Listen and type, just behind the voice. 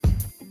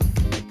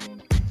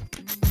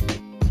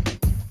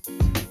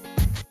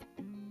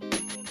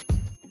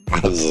I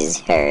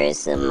just heard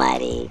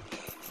somebody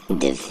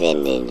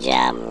defending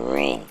Ja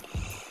Morant,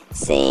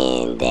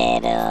 saying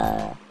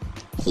that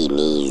he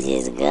needs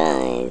his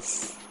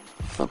guns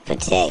for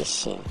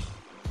protection,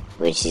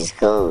 which is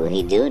cool.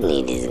 He do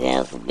need his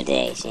gun for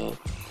protection.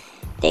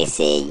 They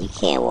said you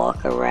can't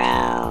walk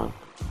around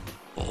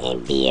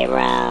and be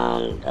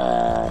around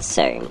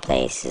certain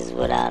places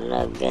without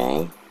no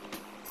gun.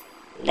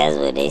 That's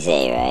what they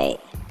say, right?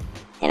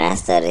 And I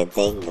started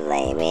thinking,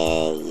 like,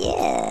 man,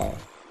 yeah.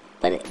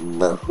 But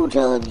who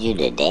told you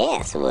to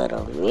dance with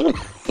them? You know,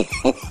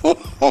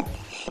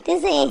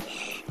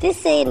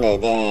 this ain't a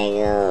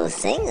dang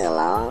sing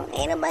along.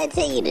 Ain't nobody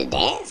tell you to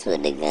dance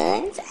with the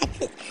guns.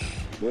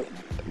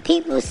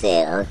 People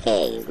said,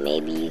 okay,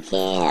 maybe you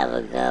can't have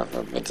a gun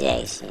for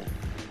protection.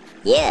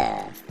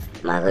 Yeah,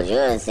 Michael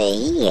Jordan said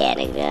he had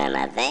a gun,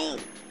 I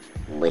think,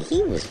 but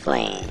he was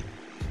playing.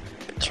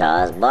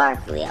 Charles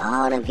Barkley,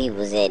 all them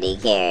people said they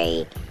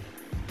carry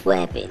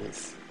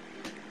weapons,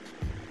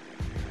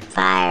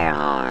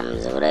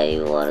 firearms, or whatever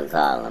you want to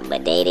call them,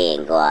 but they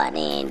didn't go out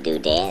there and do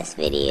dance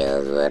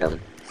videos with them.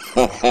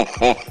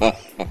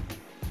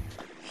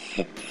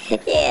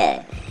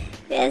 Yeah,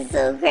 that's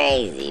so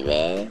crazy,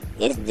 man.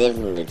 It's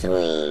different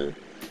between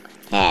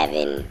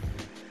having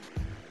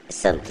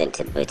something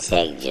to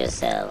protect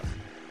yourself,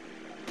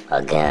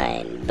 a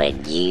gun,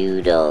 but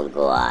you don't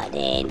go out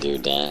there and do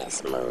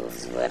dance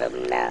moves with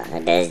them. No,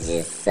 that's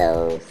just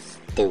so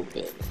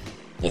stupid.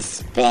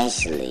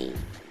 Especially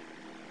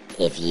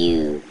if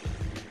you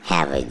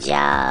have a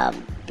job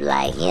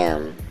like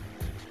him.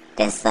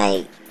 That's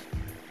like,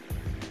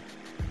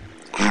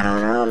 I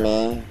don't know,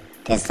 man.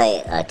 That's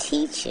like a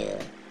teacher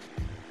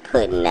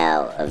putting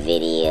out a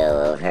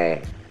video of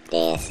her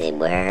dancing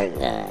with her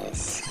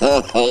guns. You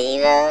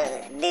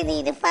know, they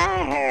need to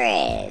fire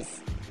her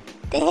ass.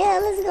 The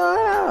hell is going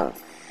on?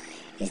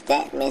 Is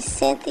that Miss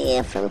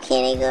Cynthia from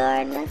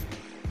kindergarten?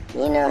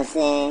 You know what I'm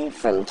saying?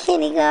 From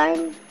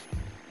kindergarten?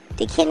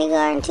 The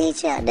kindergarten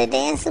teacher, the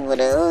dancer with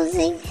a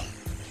Uzi?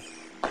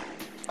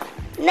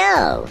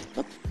 No,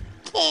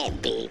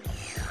 can't be.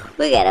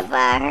 We gotta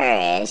fire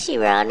her ass. She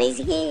around these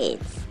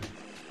kids.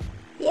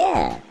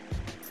 Yeah.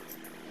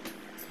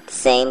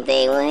 Same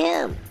thing with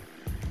him.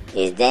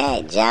 Is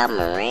that Ja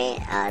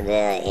Morant out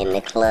there in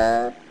the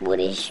club with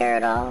his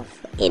shirt off?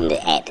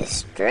 At the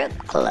strip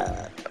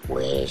club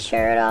with his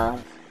shirt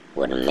off?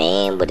 With a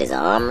man with his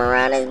arm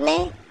around his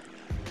neck?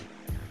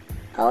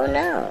 Oh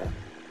no.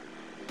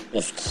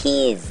 It's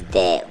kids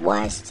that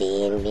watch the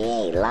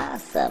NBA,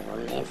 lots of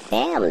them, and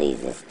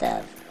families and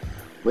stuff.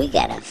 We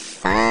gotta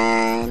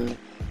find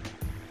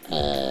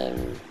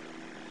and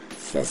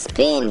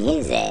suspend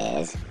his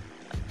ass.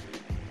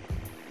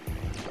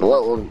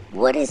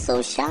 What is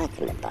so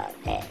shocking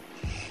about that?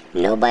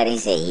 Nobody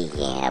said he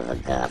can't have a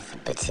gun for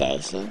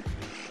protection.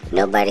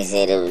 Nobody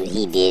said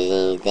he did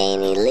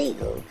anything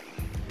illegal.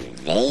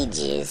 They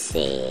just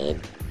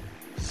said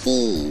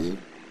he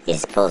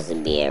is supposed to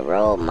be a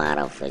role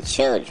model for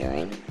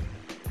children.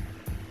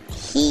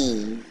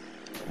 He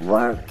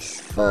works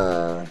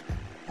for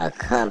a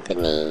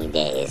company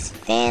that is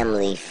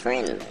family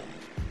friendly.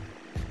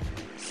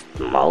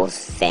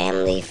 Most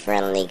family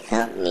friendly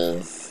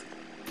companies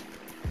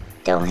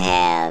don't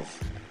have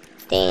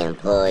their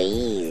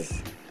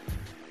employees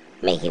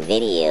making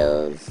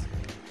videos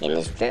in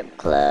the strip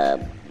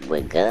club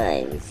with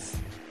guns.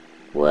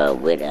 Well,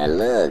 with a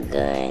little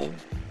gun,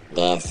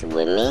 dancing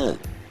with men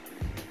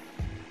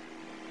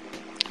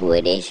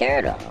with their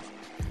shirt off.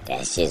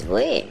 That's just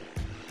weird.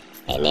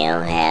 And they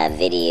don't have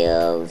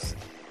videos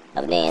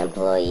of their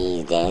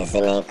employees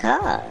dancing in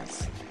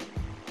cars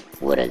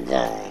with a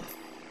gun.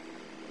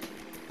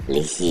 At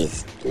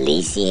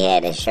least he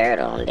had a shirt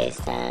on this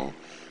time.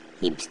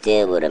 He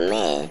still with a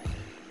man,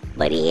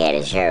 but he had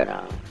a shirt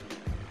on.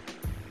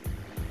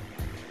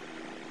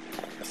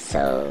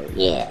 So,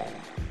 yeah.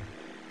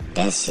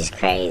 That's just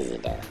crazy,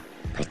 though.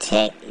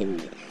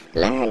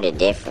 Learn the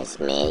difference,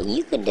 man.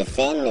 You could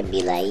defend and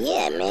be like,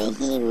 yeah, man,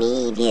 he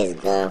need his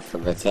gun for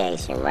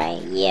protection,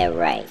 right? Yeah,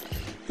 right.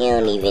 He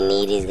don't even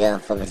need his gun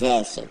for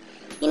protection.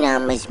 You know how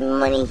much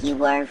money he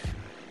worth?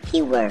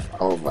 He worth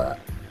over,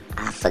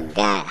 I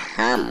forgot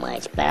how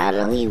much, but I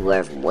know he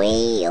worth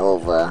way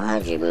over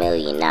 $100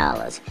 million.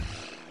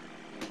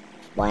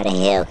 Why the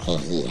hell can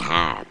he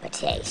hire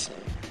protection?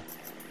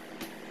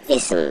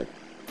 Listen,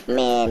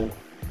 man,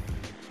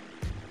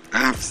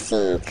 I've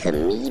seen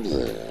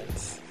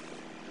comedians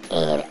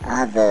and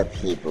other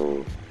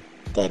people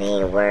that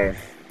ain't worth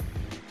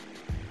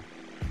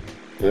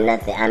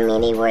nothing. I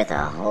mean, they worth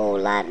a whole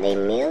lot. They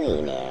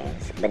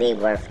millionaires, but they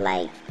worth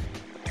like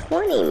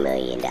 $20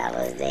 million.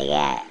 They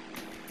got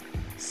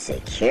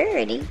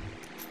security.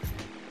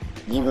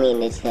 You mean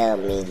to tell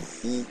me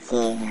he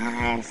can't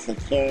hire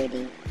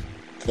security?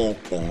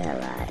 Get the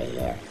hell out of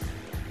here.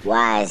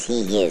 Why is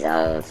he his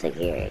own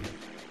security?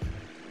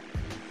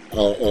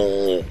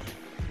 And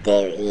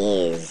there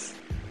is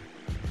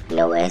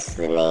no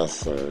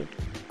explanation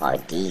or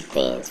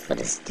defense for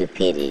the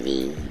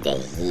stupidity that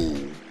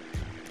he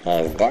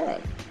has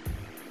done.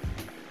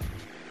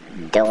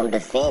 Don't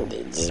defend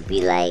it. Just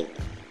be like,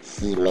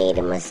 he made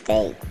a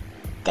mistake.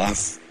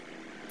 That's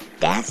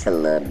a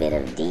little bit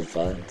of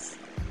defense.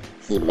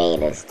 He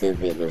made a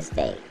stupid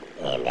mistake,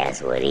 and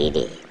that's what he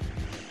did.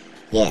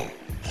 Yeah.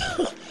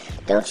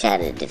 Don't try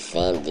to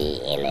defend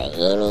it in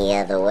any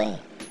other way.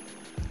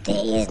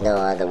 There is no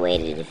other way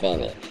to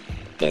defend it.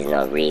 There's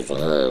no reason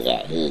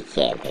he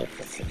can't pay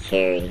for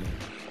security.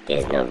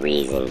 There's no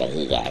reason that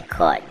he got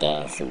caught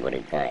dancing with a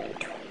gun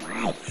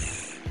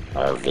twice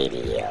on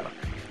video.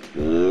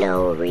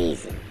 No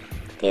reason.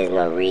 There's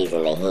no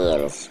reason that he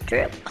in a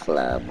strip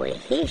club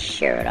with his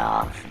shirt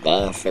off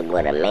dancing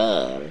with a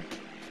man.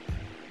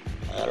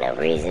 Ain't no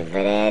reason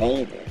for that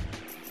either.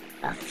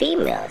 A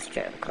female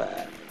strip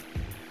club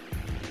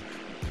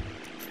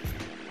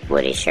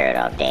with his shirt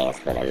off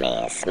dance with a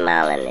man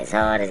smiling as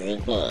hard as he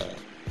can.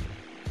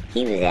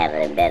 He was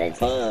having a better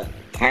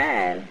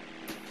time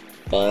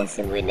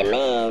dancing with the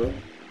man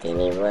than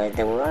he was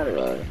the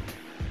woman.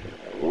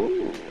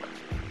 Ooh.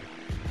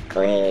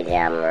 Go ahead,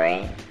 Ja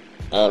Morant.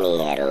 And he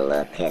had a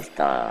little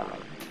pistol on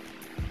him.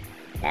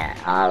 Now,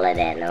 all of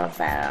that don't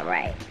sound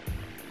right.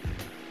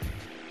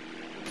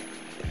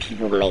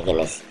 People making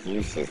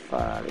excuses for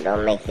him.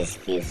 Don't make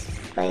excuses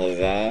for his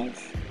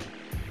ass.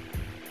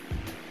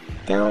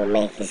 Don't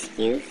make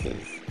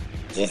excuses.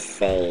 Just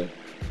say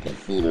that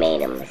he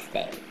made a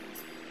mistake.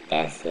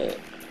 That's it.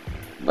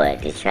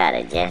 But to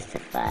try to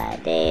justify,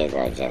 there is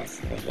no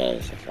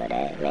justification for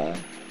that, man.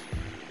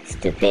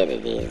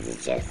 Stupidity is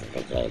the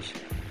justification.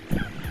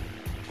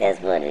 That's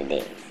what it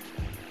is.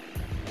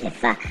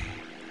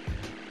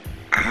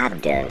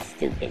 I've done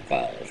stupid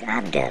things.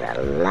 I've done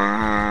a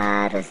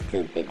lot of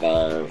stupid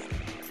things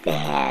that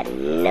had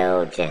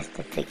no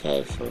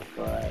justification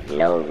for it,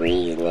 no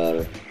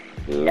reasoning,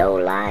 no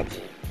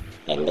logic,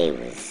 and they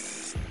was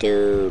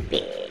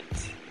stupid.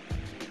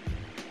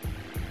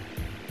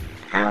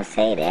 I'll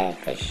say that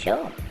for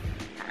sure.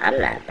 I'm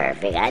not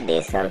perfect. I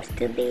did something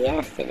stupid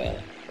yesterday.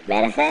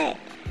 Matter of fact,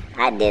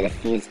 I did a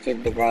few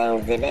stupid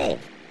things today.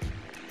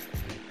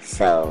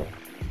 So,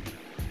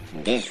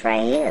 this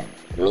right here,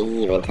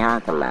 me even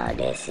talking about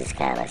this is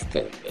kind of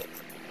stupid.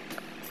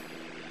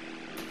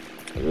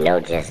 No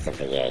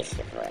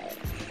justification for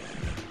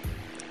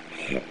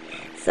it.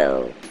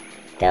 So,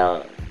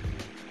 don't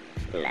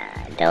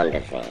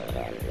defend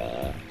him,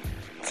 man.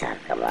 Talk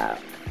about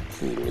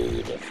he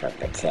needed for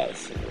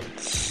protection.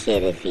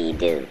 Shit if he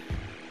do.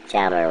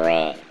 Ja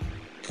Morant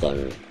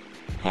can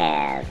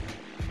have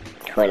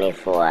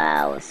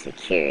 24-hour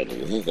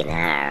security. He can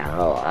hire a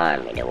whole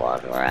army to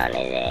walk around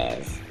his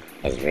ass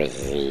as rich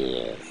as he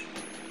is.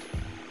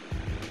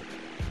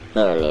 He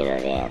don't need no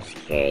damn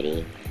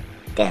security.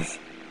 That's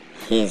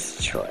his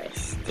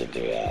choice to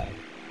do that.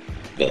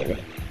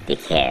 To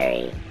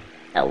carry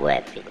a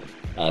weapon.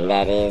 And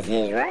that is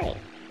his right.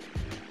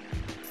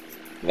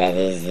 That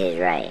is his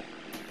right.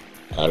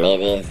 And it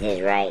is his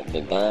right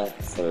to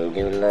dance and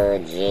do little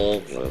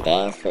jigs and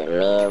dance with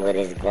men with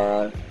his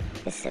gun.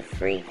 It's a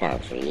free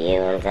country, you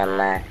know what I'm talking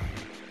about?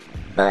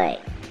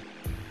 But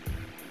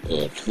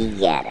if he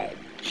got a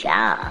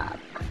job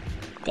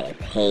that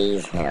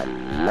pays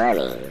him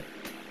money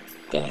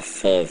that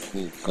says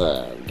he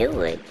can't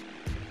do it,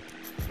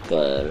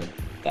 then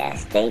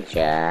that's their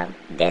job,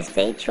 that's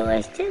their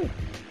choice too.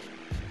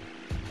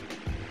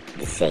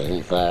 To say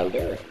he can't do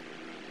it.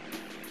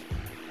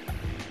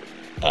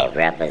 And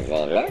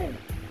represent them.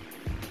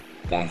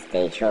 That's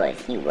their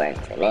choice. He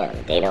works for them.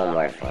 They don't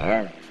work for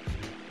him.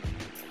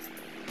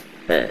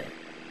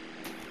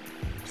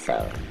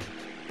 So,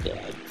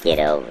 yeah, get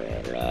over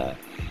it, man.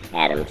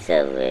 Adam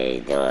Silver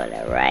is doing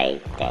the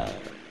right thing.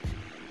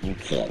 You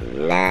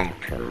cannot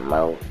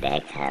promote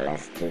that kind of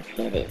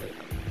stupidity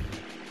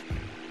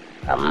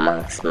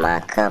amongst my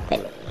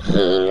company. You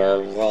know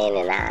what I'm saying?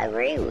 And I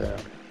agree with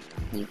him.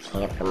 You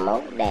can't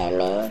promote that,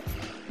 man.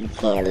 You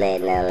can't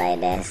let nothing like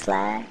that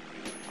slide.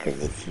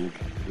 Because if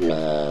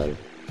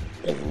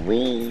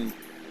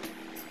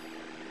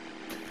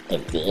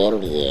the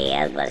NBA,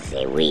 I was about to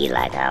say we,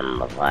 like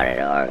I'm a part of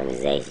the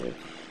organization.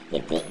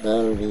 If the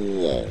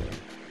NBA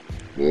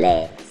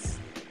lets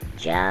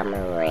Ja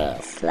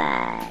Morant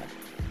slide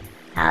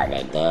out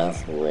there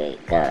dancing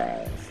with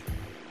guns,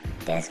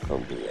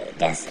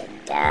 that's a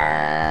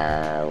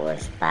downward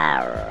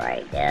spiral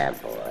right there,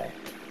 boy.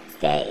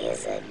 That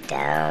is a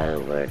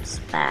downward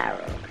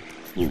spiral.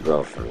 You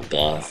go from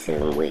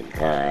dancing with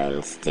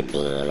guns to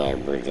being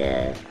able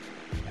to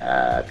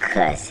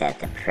cuss at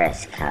the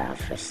press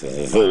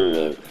conferences,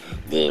 and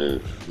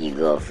then you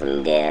go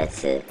from there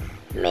to,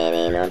 man,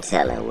 ain't no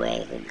telling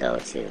where it could go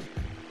to.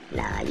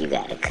 Nah, you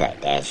gotta cut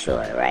that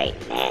short right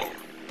now.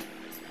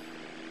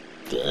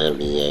 The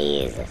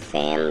NBA is a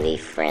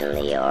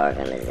family-friendly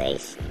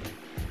organization.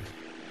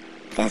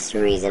 That's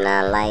the reason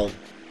I like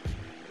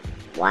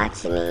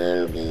watching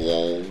the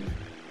NBA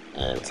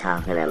and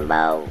talking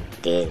about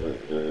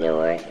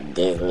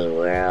Disney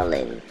World,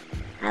 and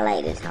I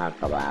like to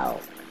talk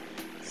about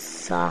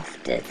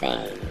softer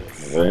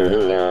things. You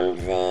know what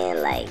I'm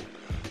saying?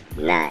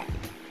 Like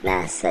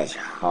not such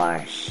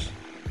harsh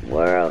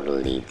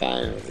worldly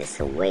things. It's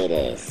a way to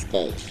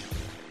escape.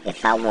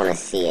 If I want to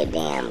see a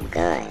damn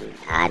gun,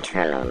 I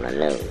turn on the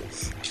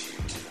news.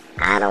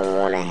 I don't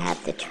want to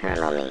have to turn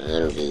on the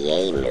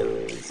NBA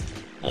news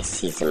and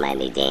see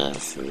somebody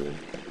dancing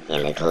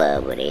in the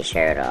club with their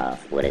shirt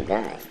off with a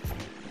gun.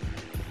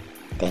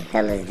 The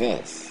hell is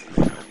this?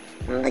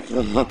 I'm looking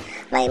at him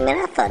like, man,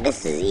 I thought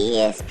this was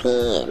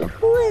ESPN.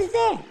 Who is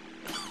that?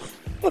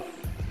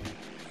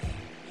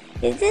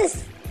 Is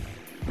this,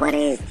 what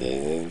is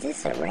this? Is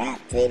this a rap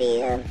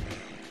video?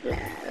 Nah,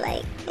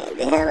 like, what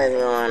the hell is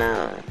going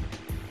on?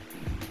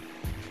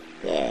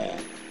 Yeah.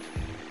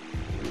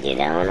 You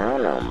don't know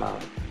no more.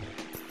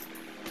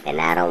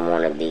 And I don't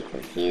want to be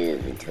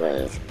confused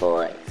between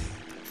sports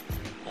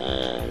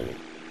and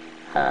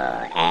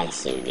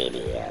action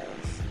videos.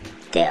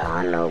 There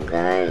are no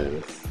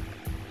guns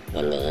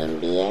in the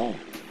NBA.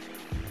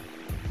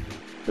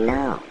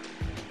 No.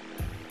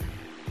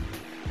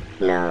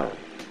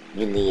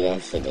 You leave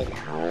that shit at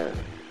home.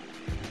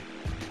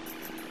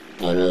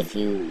 And if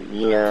you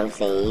know what I'm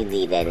saying, you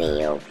leave that in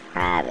your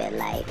private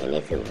life. And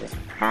if it was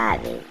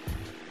private,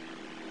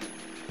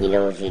 you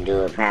know what you do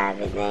with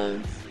private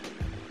things?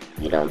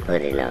 You don't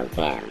put it on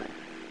camera.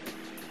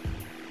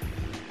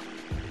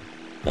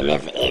 And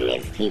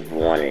if people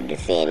want to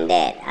defend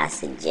that, I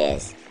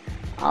suggest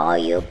all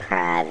your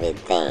private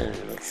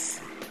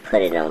things,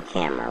 put it on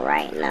camera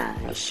right now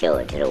and show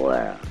it to the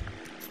world.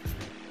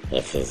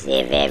 If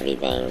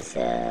everything's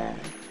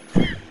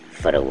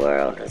for the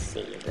world to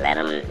see, let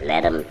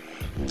them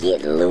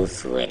get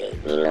loose with it.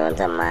 You know what I'm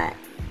talking about?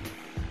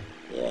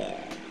 Yeah,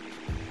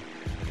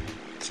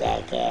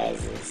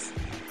 jackasses.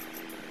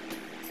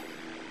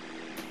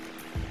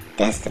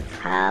 That's the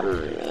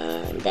problem,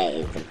 man. That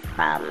is the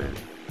problem.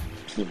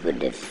 People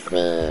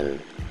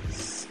defend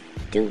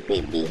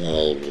stupid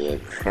behavior,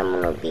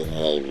 criminal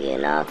behavior,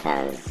 and all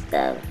kinds of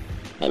stuff.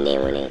 And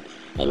then when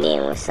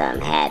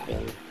something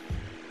happens,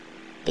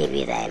 they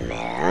be like,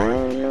 man, I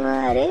don't know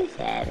how this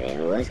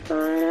happened. What's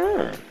going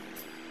on?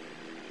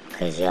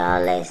 Cause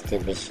y'all let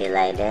stupid shit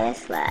like that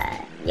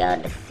slide. Y'all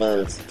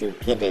defend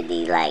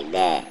stupidity like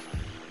that.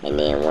 And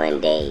then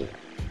one day,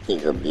 he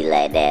could be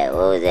like that.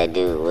 What was that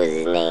dude? What was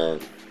his name?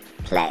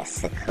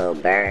 Plaxico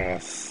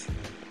Burress.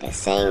 That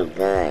same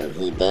gun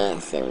he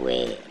dancing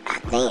with. I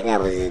think that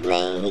was his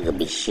name. He could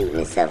be shooting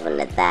himself in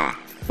the thigh.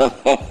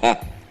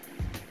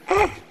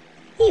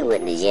 He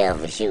went to jail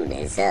for shooting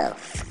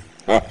himself.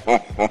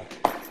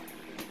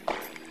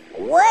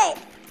 What?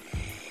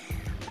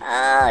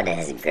 Oh,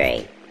 that's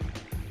great.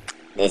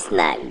 It's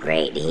not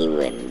great that he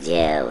went to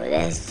jail, but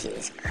that's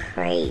just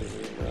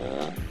crazy,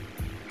 man.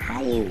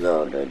 How you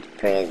go to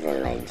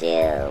prison or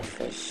jail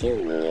for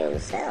shooting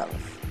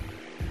yourself?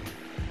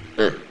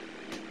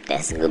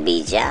 That's gonna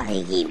be Ja.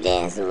 He keep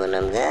dancing with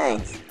them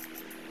guns.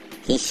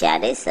 He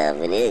shot himself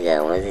and his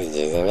gun was just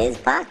in his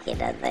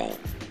pocket, I think.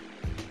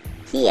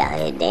 He out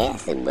here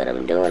dancing with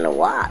him, doing the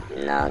walk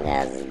and all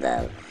kinds of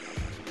stuff.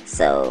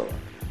 So,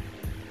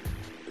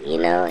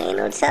 ain't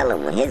no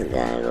telling when his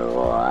gun gonna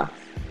go off.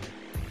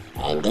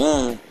 And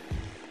then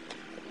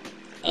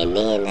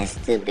that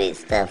stupid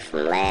stuff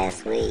from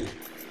last week.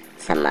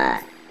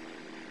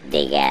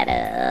 They got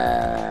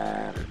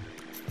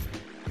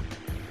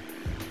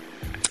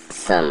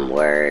some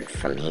word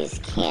from his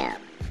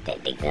camp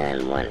that the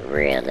gun wasn't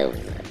real. It was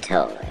a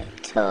toy.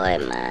 Toy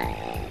my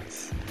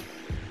ass.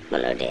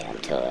 Well, no damn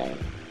toy.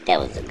 That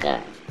was a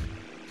gun.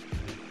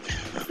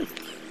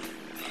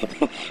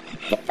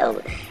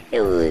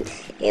 It was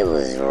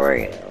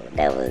real.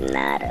 That was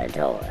not a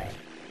toy.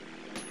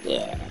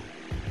 Yeah.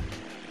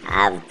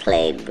 I've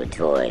played with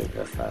toys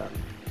before.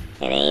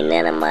 And ain't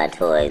none of my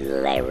toys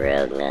look like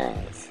real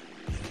guns.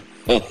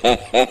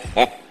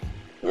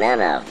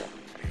 None of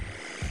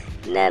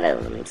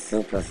them.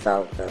 Super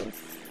soakers.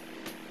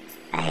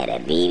 I had a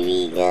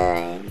BB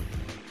gun.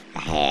 I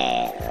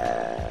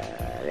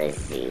had, let's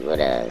see, what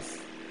else?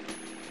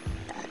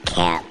 A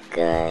cap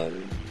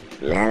gun.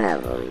 None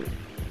of them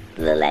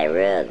look like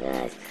real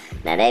guns.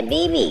 Now that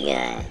BB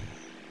gun,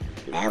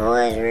 that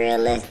was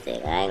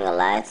realistic. I ain't gonna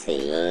lie to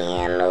you. You ain't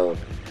had no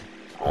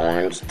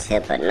orange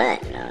tip or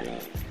nothing on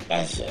it.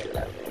 That shit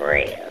look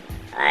real.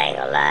 I ain't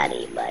gonna lie to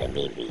you about a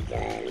BB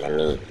gun.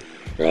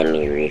 Let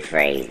me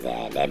rephrase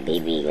that. That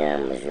BB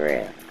gun was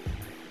real.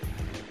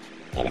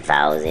 And if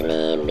I was in the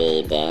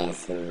NBA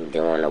dancing,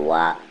 doing the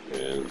walk,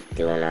 and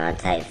doing all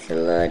types of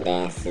little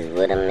dances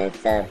with them and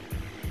stuff,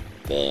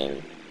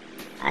 then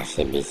I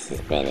should be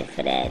suspended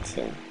for that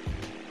too.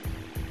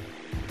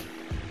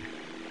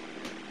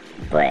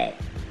 But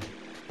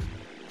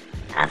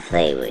I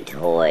played with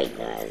toy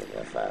guns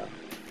before.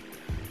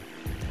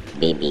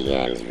 BB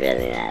gun is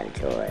really not a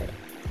toy.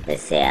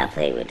 Let's say I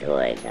played with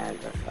toy guns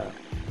before.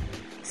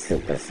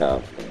 Super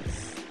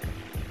soakers,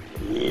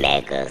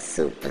 mega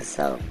super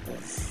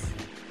soakers,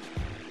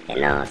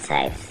 and all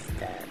types of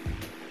stuff.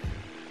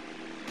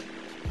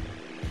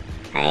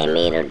 I ain't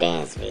made no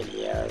dance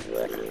videos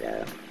with them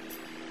though.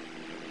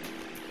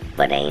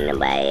 But ain't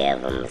nobody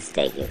ever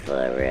mistake it for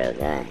a real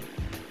gun.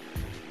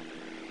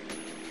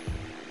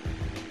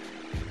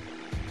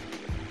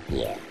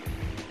 Yeah.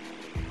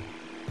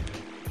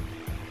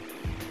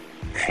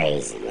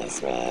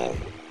 craziness, man.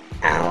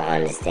 I don't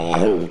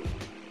understand.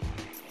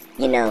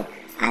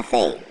 I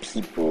think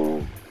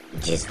people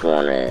just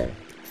want to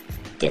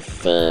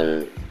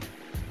defend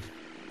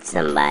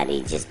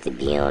somebody just to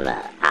be on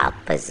the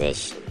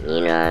opposition.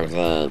 You know what I'm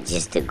saying?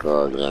 Just to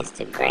go against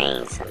the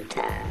grain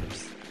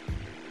sometimes.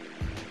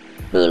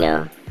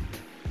 I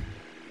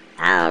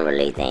don't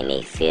really think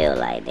they feel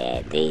like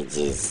that.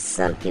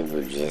 Some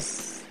people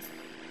just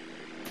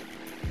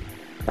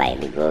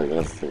like to go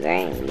against the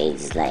grain. They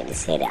just like to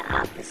say the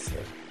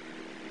opposite.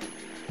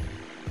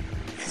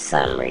 For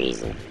some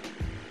reason.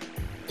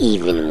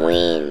 Even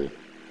when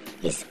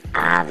it's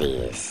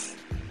obvious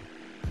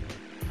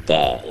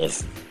that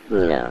it's,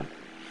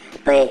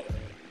 But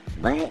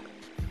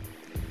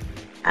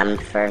I'm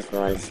the first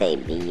one to say,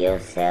 be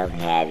yourself,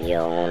 have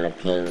your own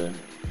opinion.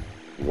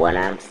 What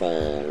I'm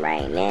saying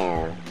right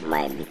now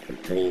might be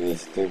completely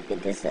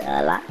stupid to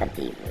a lot of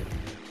people.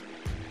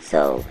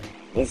 So,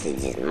 this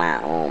is just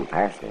my own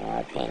personal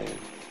opinion.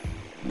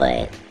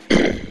 But,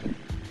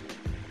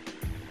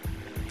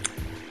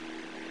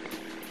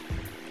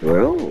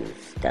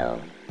 rules,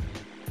 though,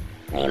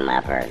 ain't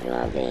my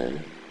personal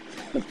opinion.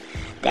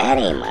 That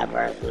ain't my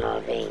personal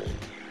opinion.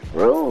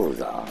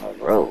 Rules are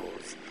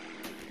rules.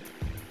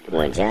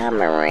 When Ja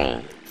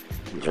Morant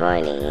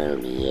joined the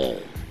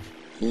NBA,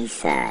 he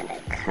signed a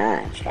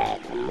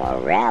contract, a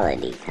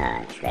morality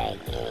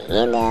contract, and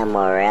in that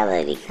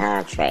morality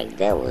contract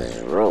there was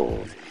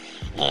rules,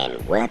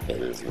 and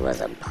weapons was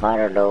a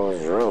part of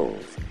those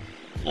rules,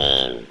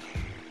 and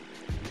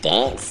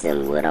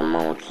dancing with them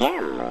on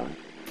camera,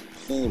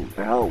 he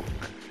broke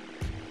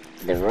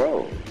the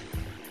rules.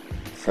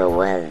 So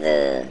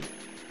whether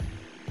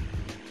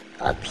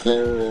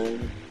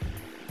opinion,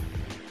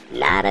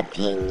 not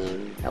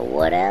opinion, or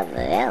whatever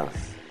else,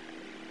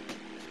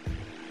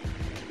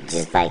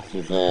 just like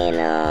you can,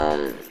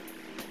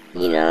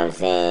 you know what I'm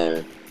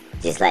saying,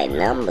 just like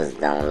numbers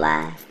don't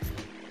lie,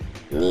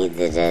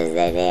 neither does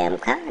that damn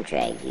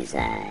contract you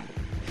signed.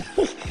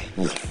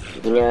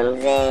 You know what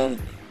I'm saying?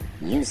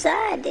 You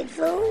signed it,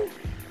 fool.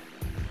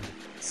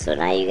 So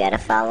now you gotta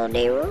follow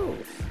their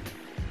rules.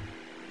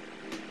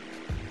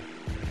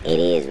 It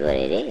is what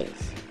it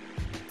is.